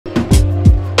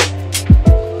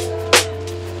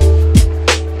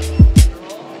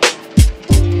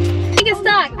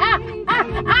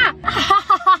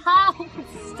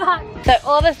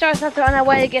all of us Norris are on our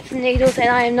way to get some needles, and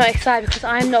I am not excited because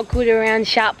I am not good around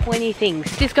sharp pointy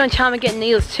things. Just going to Charm and get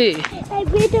needles too. I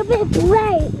read a bit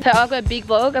late. So I've got a big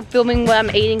vlog of filming what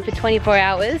I'm eating for 24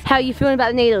 hours. How are you feeling about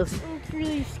the needles? I'm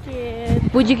really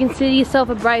scared. Would you consider yourself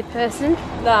a brave person?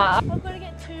 Nah. I'm gonna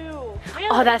get 2. Really?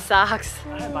 Oh, that sucks.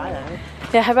 I don't buy that.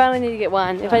 Yeah, I only need to get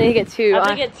 1. If I need to get 2,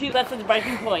 I get 2, that's the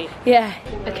breaking point. Yeah.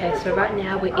 Okay, so right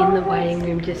now we're in the waiting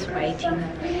room just waiting.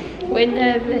 We're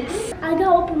nervous. I gotta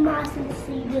open my eyes and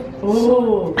see the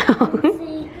Ooh.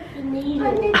 see the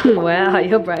needle. Wow,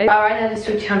 you're brave. Alright, now just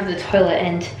switch onto the toilet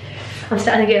and I'm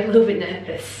starting to get a little bit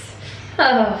nervous.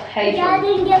 Oh, hey. I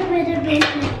didn't get rid of it.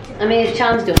 I mean, if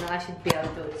Charm's doing it, I should be able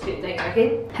to do it too. Don't you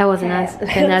reckon? How was it, Naz?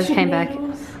 Okay, Naz came back.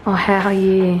 Oh, how are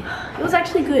you? It was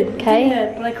actually good. Okay.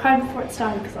 Yeah, but I cried before it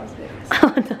started because I was nervous.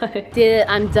 Oh no. Did it,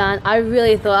 I'm done. I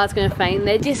really thought I was gonna faint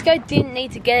there. Disco didn't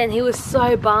need to get it and he was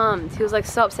so bummed. He was like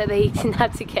so upset that he didn't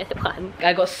have to get one.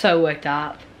 I got so worked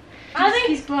up. I think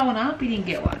he's blowing up, he didn't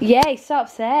get one. Yeah, he's so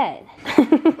upset.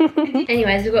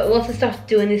 Anyways, we've got lots of stuff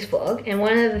to do in this vlog, and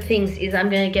one of the things is I'm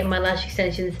gonna get my lash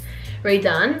extensions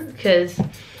redone because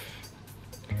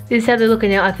this is how they're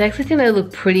looking now. I actually think they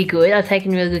look pretty good. I've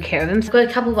taken really good care of them. So I've got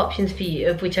a couple of options for you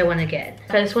of which I want to get.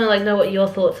 I just want to like know what your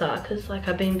thoughts are because like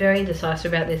I've been very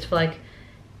indecisive about this for like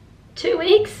 2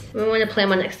 weeks. We want to plan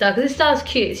my next style because this style's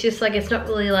cute. It's just like it's not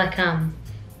really like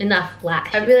enough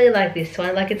lash. I really like this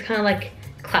one. Like it's kind of like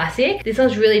classic. This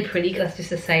one's really pretty. That's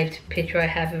just a saved picture I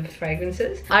have of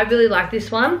fragrances. I really like this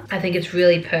one. I think it's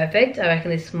really perfect. I reckon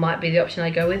this might be the option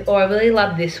I go with. Or I really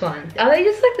love this one. Are they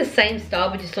just like the same style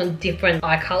but just on different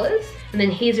eye colors? And then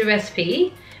here's a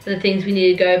recipe for the things we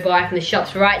need to go buy from the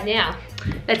shops right now.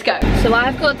 Let's go. So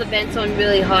I've got the vents on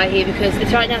really high here because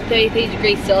it's right now 33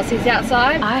 degrees Celsius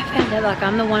outside. I found out like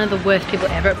I'm one of the worst people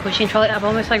ever at pushing trolley. I've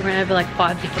almost like run over like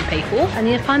 5 different people. I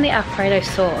need to find the Alfredo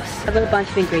sauce. I've got a bunch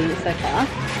of ingredients so far.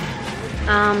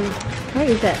 Where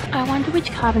is it? I wonder which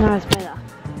carbonara is better.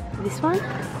 This one?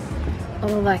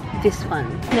 Or like this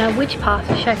one? Now which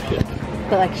pasta should I pick?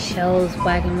 Got like shells,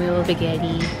 wagon wheel,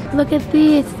 spaghetti. Look at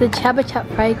this, the Chaba Chup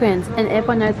fragrance. And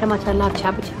everyone knows how much I love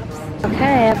Chaba Chups.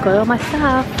 Okay, I've got all my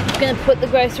stuff. I'm gonna put the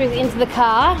groceries into the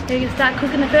car. We're gonna start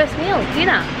cooking the first meal,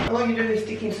 dinner. How long are you doing this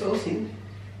sticking sauce in?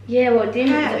 Yeah, what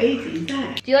dinner? How easy is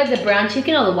that? Do you like the brown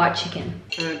chicken or the white chicken?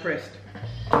 Breast.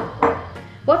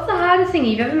 What's the hardest thing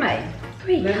you've ever made?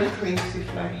 Lemon cream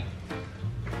souffle.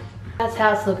 That's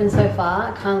how it's looking so far.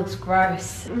 It kind of looks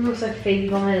gross. It looks like Phoebe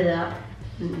vomited it up.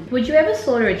 Would you ever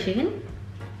slaughter a chicken?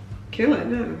 Kill it,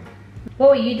 no.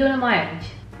 What were you doing at my age?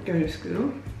 Going to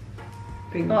school.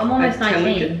 Well, I'm almost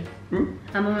 19. Hmm?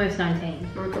 I'm almost 19.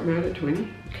 I got married at 20.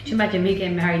 Could you imagine me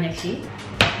getting married next year?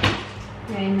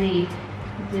 Yeah, indeed.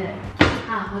 Did it.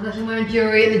 Ah, my gosh, I'm wearing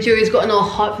jewelry and the jewelry's gotten all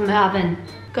hot from the oven.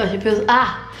 Gosh, it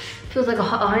feels like a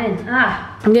hot iron.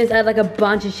 I'm gonna add like a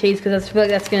bunch of cheese because I feel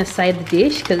like that's gonna save the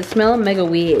dish because it's smelling mega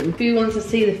weird. Who wants to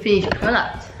see the finished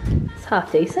product? It's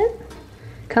half decent.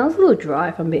 Kind of looks a little dry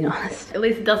if I'm being honest. At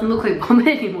least it doesn't look like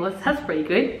vomit anymore, so that's pretty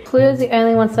good. Pluto's the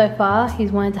only one so far. He's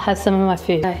wanted to have some of my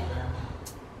food. Okay.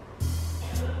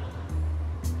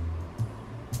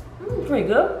 Pretty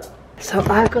good. So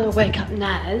I've got to wake up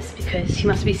Naz because she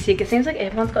must be sick. It seems like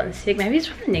everyone's gotten sick. Maybe it's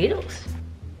from the needles.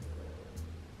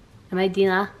 I made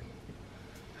dinner.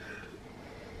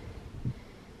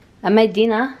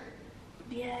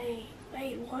 Yay.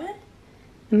 Wait, what?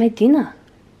 I made dinner.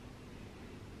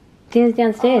 Dinner's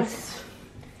downstairs.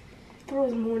 I thought it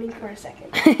was morning for a second.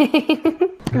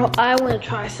 Well, I want to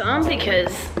try some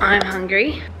because I'm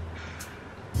hungry.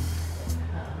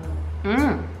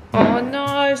 Oh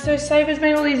no, so Sabre's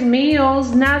made all these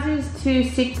meals. Naz is too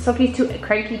sick, Sophie's too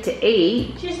cranky to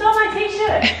eat. She stole my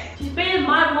t-shirt. She's been in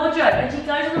my wardrobe and she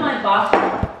goes into my bathroom.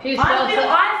 I feel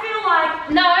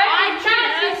like No, I it's treat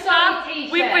not her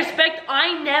stuff with respect.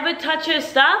 I never touch her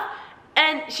stuff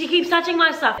and she keeps touching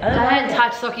my stuff. I don't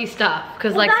touch Soki's stuff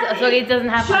because like Soki doesn't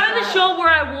have Show the short where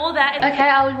I wore that. Okay,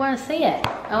 I would want to see it.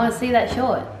 I want to see that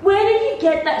short. Where did you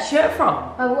get that shirt from?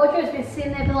 My wardrobe's been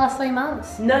sitting there for the last 3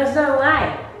 months. No, there's no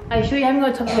way. Are you sure you haven't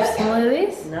got a top look similar to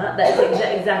this? No, that's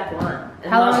the exact one.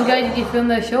 How long ago did you film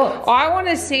those shorts? I want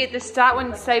to see at the start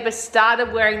when Sabre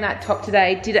started wearing that top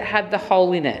today, did it have the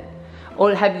hole in it?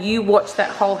 Or have you watched that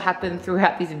hole happen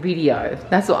throughout this video?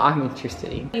 That's what I'm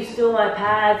interested in. You stole my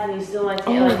pads and you stole my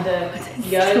yoga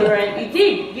and you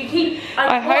did. You keep.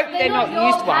 I hope they're not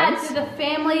used ones. They're the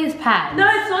family's pads. No,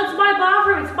 it's not. It's my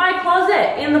bathroom. It's my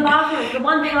closet in the bathroom. It's the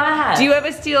one thing I have. Do you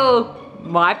ever steal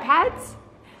my pads?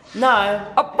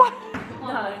 No. Oh,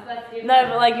 No,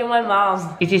 but like you're my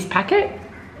mom. is this packet?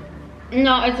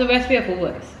 No, it's a recipe of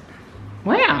Woolworths.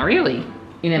 Wow, really?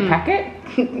 In a packet?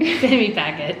 Semi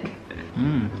packet.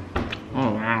 Oh,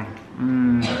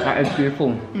 That is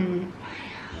beautiful.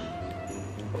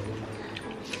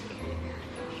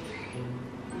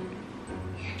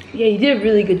 Yeah, you did a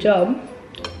really good job.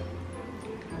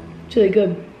 It's really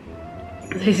good.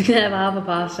 So he's gonna have half a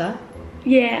pasta.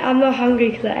 Yeah, I'm not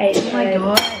hungry because I ate. Oh my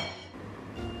god.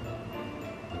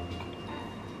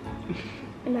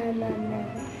 No.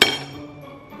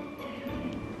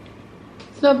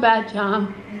 It's not bad,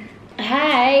 Charm.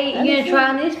 Hey, you gonna try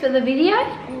on this for the video?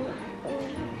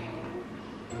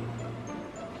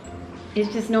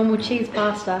 It's just normal cheese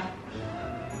pasta.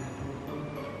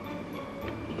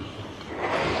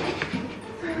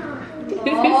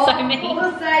 This is so mean.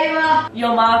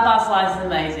 Your martha slice is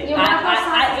amazing.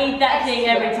 I eat that thing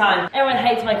every time. Everyone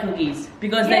hates my cookies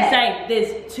because they say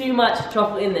there's too much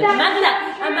chocolate in them. Imagine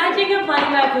that. Imagine you're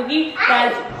playing that cookie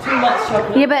that has too much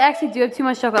chocolate. Yeah, but I actually do have too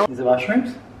much chocolate. Is it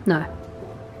mushrooms? No.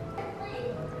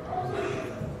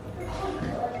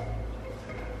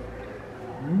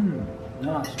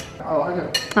 Nice. Oh, I got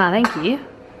it. Ah, thank you.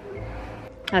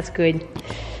 That's good.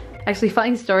 Actually,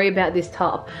 funny story about this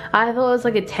top. I thought it was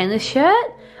like a tennis shirt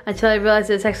until I realized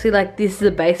it's actually like, this is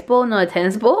a baseball, not a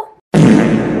tennis ball.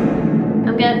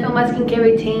 I'm gonna film my skincare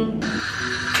routine.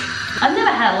 I've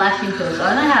never had a lashing tool, so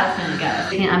I don't know how it's gonna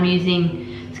go. I'm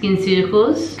using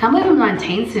SkinCeuticals. Can't believe I'm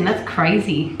 19 soon, that's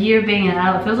crazy. Year of being an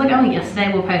adult, feels like only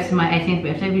yesterday we posted my 18th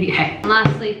birthday video. And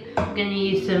lastly, I'm gonna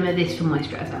use some of this for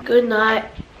moisturizer. Good night.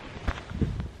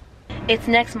 It's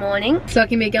next morning, so I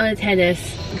can be going to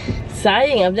tennis.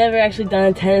 Exciting. I've never actually done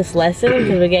a tennis lesson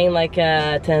because we're getting like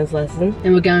a tennis lesson.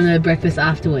 And we're going to breakfast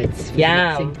afterwards.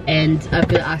 Yeah. And I've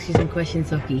got to ask you some questions,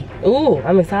 Sophie. Ooh,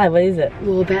 I'm excited. What is it?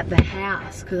 Well, about the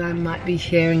house, because I might be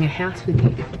sharing a house with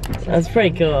you. That's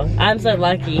pretty cool. I'm so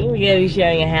lucky. We're going to be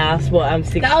sharing a house. Well, I'm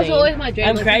 16. That was always my dream.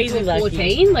 I'm like, crazy since I was lucky.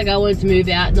 14, like I wanted to move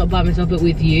out, not by myself, but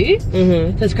with you.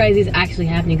 Mm-hmm. So it's crazy it's actually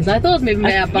happening, because I thought I was moving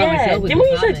out by myself with Didn't we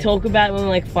my used to partner. talk about it when we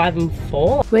were like 5 and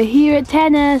 4? We're here at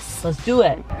tennis. Let's do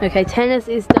it. Okay, tennis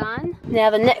is done. Now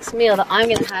the next meal that I'm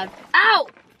gonna have, ow!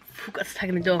 Forgot to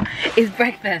open the door, is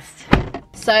breakfast.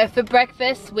 So for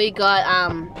breakfast, we got,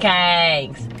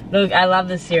 Cakes. Look, I love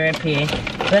the syrup here.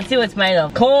 Let's see what it's made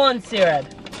of. Corn syrup.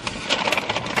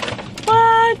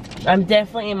 What? I'm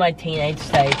definitely in my teenage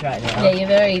stage right now. yeah, you're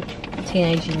very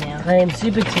teenager now. I am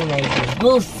super teenager.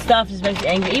 Little stuff just makes me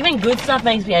angry. Even good stuff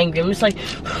makes me angry. I'm just like,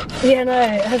 Yeah, no.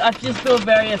 I just feel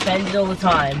very offended all the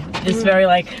time. Just very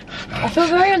like, I feel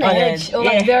very on edge, or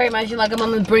like yeah. very emotional, like I'm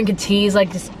on the brink of tears,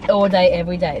 like just all day,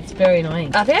 every day. It's very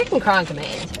annoying. I think I can cry on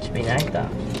command. should be an actor.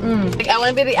 Like, I want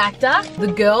to be the actor, the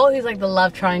girl who's like the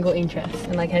love triangle interest,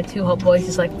 and like have two hot boys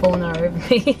just like falling over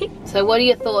me. So what are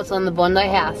your thoughts on the Bondi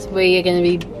house, where you're going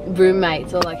to be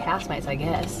roommates or like housemates, I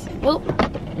guess? Well,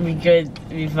 It'd be good, it'd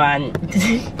be fun.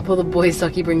 for the boys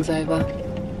Socky brings over.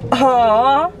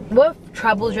 Aww. What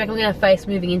troubles do you reckon we're going to face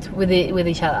moving into with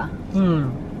each other?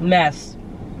 Mess.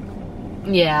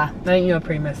 Yeah, I think you're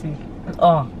pretty messy.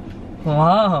 Oh.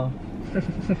 Wow.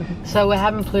 So we're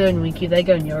having Pluto and Winky, they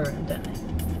go in your room, don't they?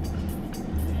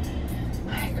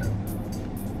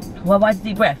 Well, why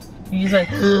deep breath? You just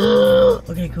like,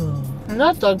 okay, cool. I'm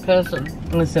not a dog person.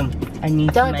 Listen, I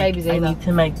need Don't babies I either. need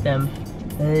to make them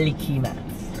licky mats.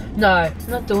 No, I'm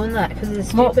not doing that because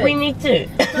it's Well, stupid. we need to.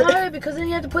 No, because then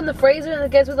you have to put in the freezer and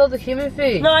it goes with all the human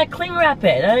food. No, I cling wrap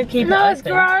it. I don't keep it No, open. it's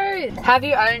gross. Have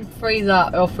your own freezer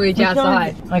or fridge Which one?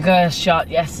 outside. I got a shot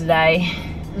yesterday.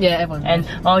 Yeah, everyone. And,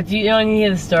 oh, do you want to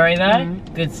hear the story though?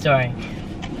 Mm-hmm. Good story.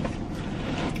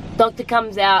 Doctor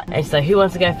comes out and she's like, who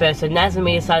wants to go first? So Naz and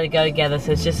me decided to go together,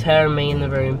 so it's just her and me in the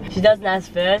room. She does Naz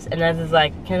first, and Naz is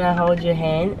like, can I hold your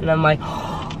hand? And I'm like,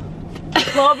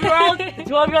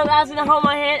 12-year-old asking to hold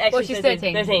my hand. Actually, Well, she's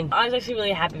 13. 13. I was actually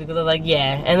really happy because I was like,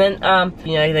 yeah. And then,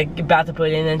 you know, like about to put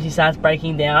it in, and she starts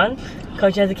breaking down.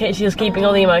 Coach has to, she was keeping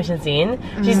all the emotions in.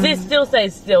 She still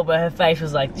stays still, but her face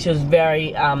was like, she was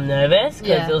very nervous because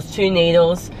Yeah. there was 2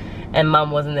 needles. And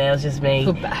Mum wasn't there, it was just me. I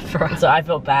feel bad for her. So I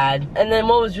felt bad. And then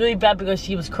what was really bad because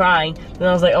she was crying, then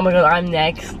I was like, oh my god, I'm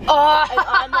next. Oh, And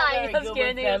I'm not very you're good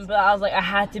scared with of them, but I was like, I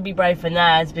had to be brave for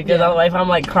Naz because Yeah. otherwise if I'm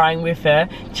like crying with her,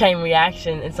 chain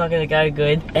reaction, it's not gonna go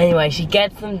good. Anyway, she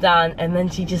gets them done and then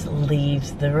she just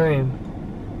leaves the room.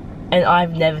 And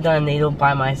I've never done a needle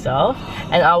by myself.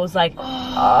 And I was like,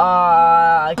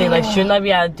 I think like, shouldn't I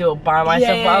be able to do it by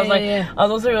myself? Yeah, but I was like, yeah. I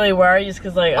was also really worried just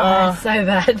because like, Oh, it's so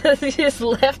bad. She just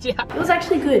left you. It was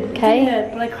actually good. It Okay. didn't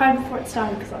hurt, but I cried before it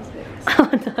started because I was nervous.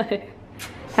 Oh no.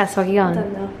 How's Socky I going?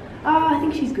 don't know. Oh, I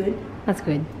think she's good. That's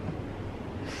good.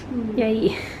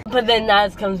 Yay. But then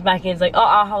Naz comes back and it's like, oh,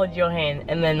 I'll hold your hand.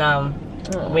 And then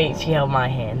she held my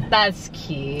hand. That's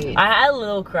cute. I had a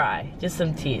little cry, just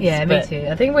some tears. Yeah, me too.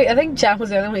 I think Jam was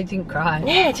the only one who didn't cry.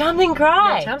 Yeah, Jam didn't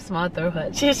cry. Yeah, Jam smiled through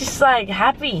it. She was just like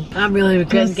happy. I'm really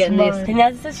regretting getting this. And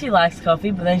Naz says she likes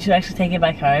coffee, but then she'll actually take it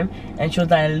back home and she'll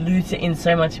dilute it in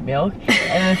so much milk and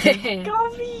then say,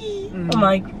 coffee. I'm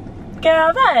like,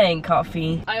 girl, that ain't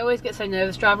coffee. I always get so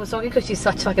nervous driving with Socky because she's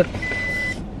such like a...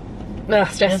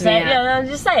 stresses me out. Yeah, no,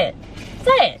 just say it.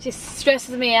 Say it. She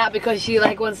stresses me out because she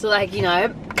like wants to like, you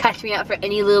know, catch me out for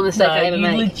any little mistake I ever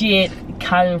make. You legit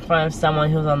cut in front of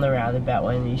someone who was on the roundabout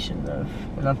when you shouldn't have.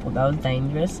 And I thought that was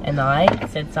dangerous. And I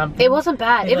said something. It wasn't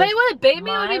bad. If anyone had beat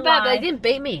me, it would be bad, but they didn't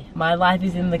beat me. My life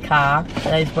is in the car,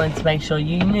 and I just wanted to make sure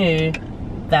you knew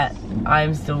that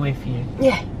I'm still with you.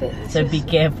 Yeah. So be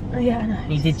careful. Yeah, I know.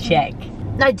 You did check.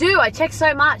 I do. I check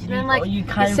so much, and then like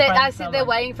I sit there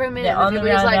waiting for a minute, and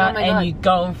everybody's like, "Oh my god!" And you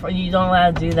go in front. You don't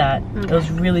allow to do that. Okay. It was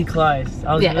really close.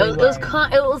 I was really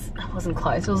worried. It wasn't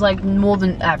close. It was like more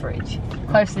than average,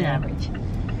 closer than average,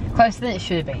 closer than it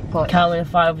should have been. But can't win a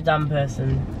fight with a dumb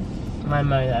person. My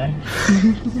motto.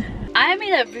 I'm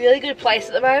in a really good place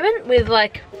at the moment with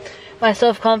like my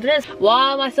self-confidence.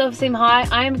 While my self-esteem high,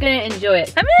 I'm gonna enjoy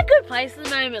it. I'm in a good place at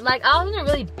the moment. Like I was in a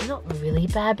really, not really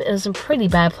bad, but it was a pretty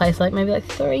bad place like maybe like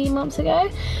 3 months ago.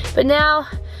 But now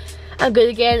I'm good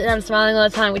again and I'm smiling all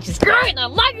the time, which is great, and I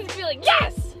like this feeling,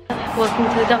 yes! Welcome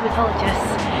to the dermatologist.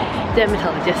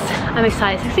 I'm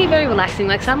excited. It's actually very relaxing.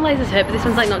 Like some lasers hurt, but this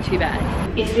one's like not too bad.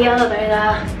 It's the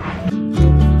elevator.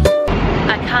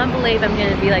 I can't believe I'm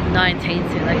gonna be like 19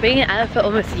 soon. Like being an adult for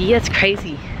almost a year, that's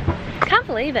crazy. Can't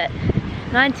believe it.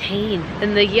 19,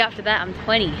 and the year after that I'm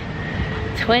 20.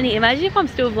 20, imagine if I'm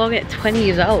still vlogging at 20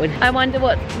 years old. I wonder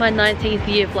what my 19th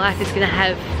year of life is gonna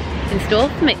have in store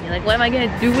for me. Like what am I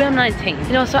gonna do when I'm 19?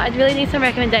 And also I really need some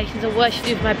recommendations of what I should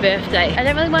do for my birthday. I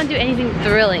don't really want to do anything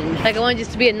thrilling. Like I want it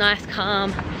just to be a nice,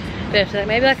 calm birthday. Like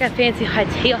maybe like a fancy high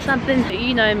tea or something.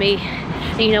 You know me,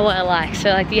 and you know what I like. So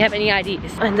like, do you have any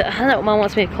ideas? And I don't know what Mum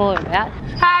wants me to call her about.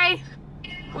 Hey!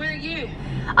 Where are you?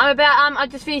 I'm about, I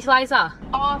just finished laser.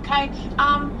 Oh, okay.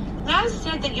 Naz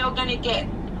said that you're going to get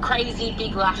crazy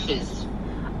big lashes.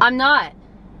 I'm not.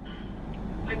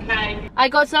 Okay. I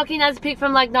got Socky and Naz picked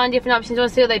from like 9 different options. Do you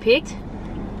want to see what they picked?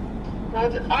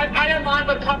 I don't mind,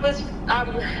 but Papa's,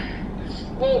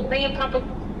 well, me and Papa,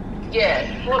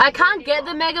 yeah. Well, I can't get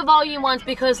the mega volume ones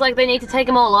because like they need to take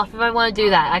them all off if I want to do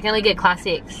that. I can only get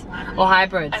classics or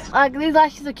hybrids. Like these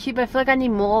lashes are cute, but I feel like I need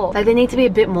more. Like they need to be a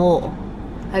bit more.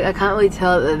 Like, I can't really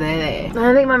tell that they're there. I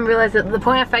don't think Mum realised that the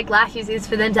point of fake lashes is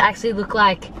for them to actually look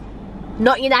like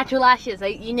not your natural lashes.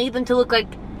 Like you need them to look like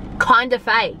kind of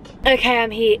fake. Okay, I'm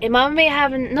here. And Mum and me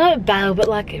having, not a battle, but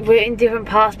like we're in different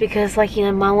paths because like, you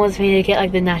know, Mum wants me to get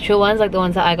like the natural ones, like the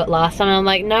ones that I got last time. And I'm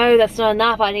like, no, that's not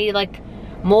enough. I need like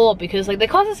more because like they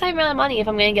cost the same amount of money if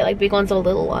I'm gonna get like big ones or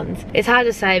little ones. It's hard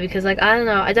to say because like, I don't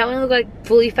know, I don't want to look like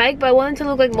fully fake, but I want them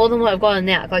to look like more than what I've got on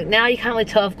now. Like now you can't really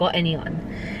tell I've got any on.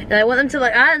 And I want them to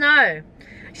like, I don't know,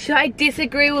 should I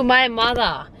disagree with my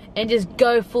mother and just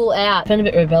go full out? I'm a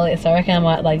bit rebellious, so I reckon I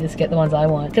might like just get the ones I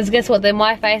want. Because guess what, they're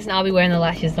my face and I'll be wearing the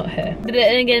lashes, not her. But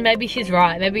then again, maybe she's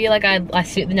right. Maybe like I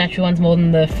suit the natural ones more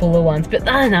than the fuller ones, but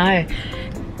I don't know.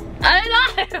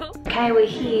 I don't know. Okay, we're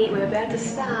here, we're about to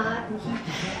start.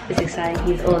 It's exciting,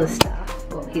 here's all the stuff.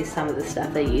 Well, here's some of the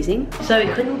stuff they're using. So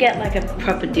we couldn't get like a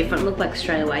proper different look like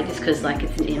straight away just because like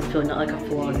it's an infill, not like a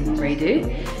full-on redo.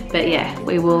 But yeah,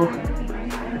 we will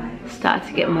start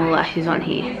to get more lashes on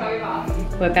here.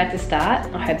 We're about to start.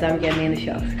 I hope they don't get me in the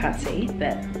shot because I can't see,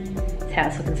 but it's how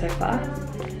it's looking so far.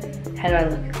 How do I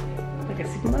look? Like a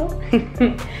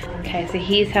supermodel? Okay, so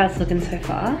here's how it's looking so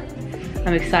far.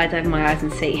 I'm excited to open my eyes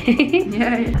and see.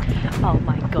 Yeah. Oh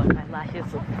my god, my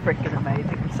lashes look freaking amazing.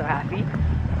 I'm so happy.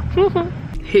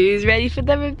 Who's ready for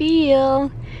the reveal?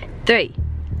 3,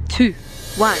 2,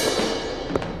 1.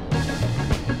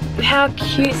 How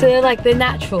cute. So they're like, they're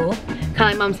natural.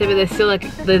 Kind of like Mum said, but they're still like,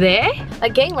 they're there.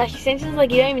 Like getting lash extensions,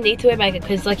 like you don't even need to wear makeup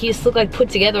because like you just look like put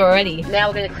together already. Now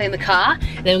we're gonna clean the car,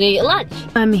 then we're gonna get lunch.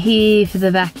 I'm here for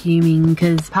the vacuuming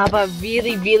because Papa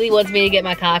really, really wants me to get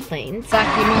my car cleaned.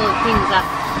 Vacuum all the things up.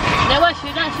 You know what,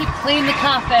 I should clean the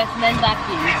car first and then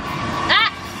vacuum.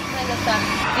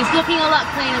 It's looking a lot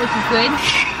cleaner, which is good.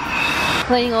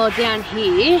 Cleaning all down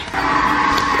here.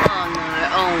 Oh no,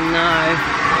 oh no.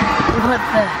 What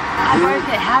the? I broke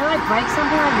it. How do I break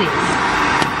something like this?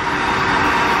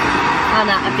 Oh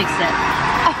no, I fixed it.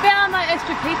 I found my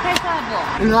extra toothpaste I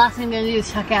bought. And the last thing I'm going to do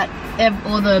is chuck out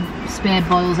all the spare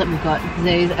bottles that we've got.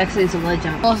 There's actually a lot of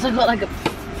junk. I've also got like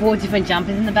 4 different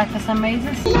jumpers in the back for some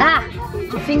reason. Ah!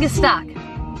 My finger's stuck.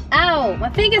 Ow! My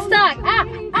finger's stuck! Ah!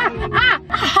 Ah!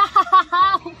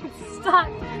 Ah! It's stuck!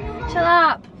 Shut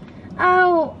up!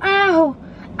 Ow! Ow!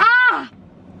 Ah!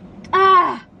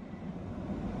 Ah!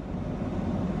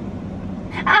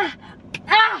 Ah!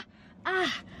 Ah!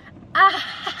 Ah!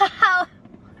 Ah!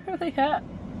 That really hurt.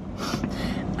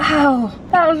 Ow!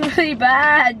 That was really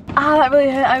bad. Ah, that really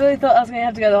hurt. I really thought I was going to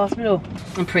have to go to the hospital.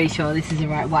 I'm pretty sure this is the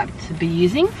right wipe to be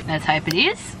using. Let's hope it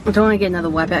is. I don't want to get another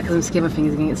wipe out because I'm scared my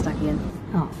fingers are going to get stuck again.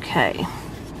 Okay.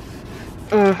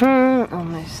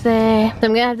 Almost there. So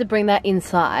I'm gonna have to bring that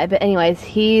inside, but anyways,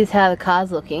 here's how the car's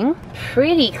looking.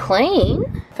 Pretty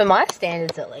clean, for my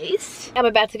standards at least. I'm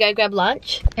about to go grab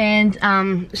lunch, and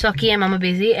Shoki and Mum are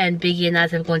busy, and Biggie and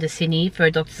Naz have gone to Sydney for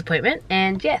a doctor's appointment,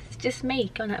 and yes, just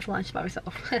me going out for lunch by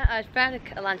myself. I found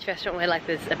a lunch restaurant where like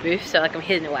there's a booth, so like I'm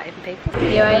hidden away from people.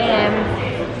 Here I am,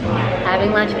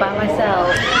 having lunch by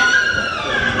myself.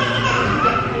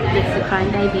 It's the crying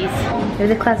babies. It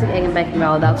was a classic egg and bacon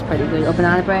roll, that was pretty good, or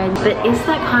banana bread. But is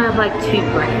that kind of like too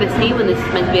breakfasty when this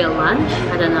is meant to be a lunch?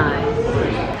 I don't know.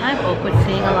 Kind of awkward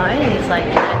sitting alone and it's like,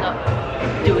 you know, not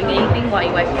doing anything while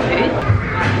you wait for food.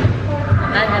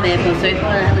 I don't have airport sofa, I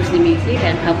don't listen to music,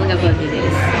 and in public I've got to do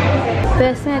this.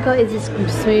 First thing I got is this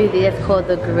smoothie, it's called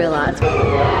the Gorilla.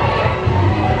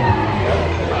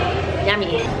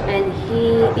 Yummy. And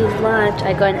here is lunch.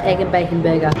 I got an egg and bacon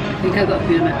burger. I think I got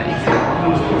food on my face.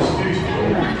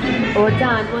 All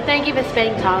done. Well, thank you for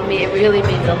spending time with me. It really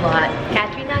means a lot.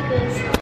 Catch me knuckles.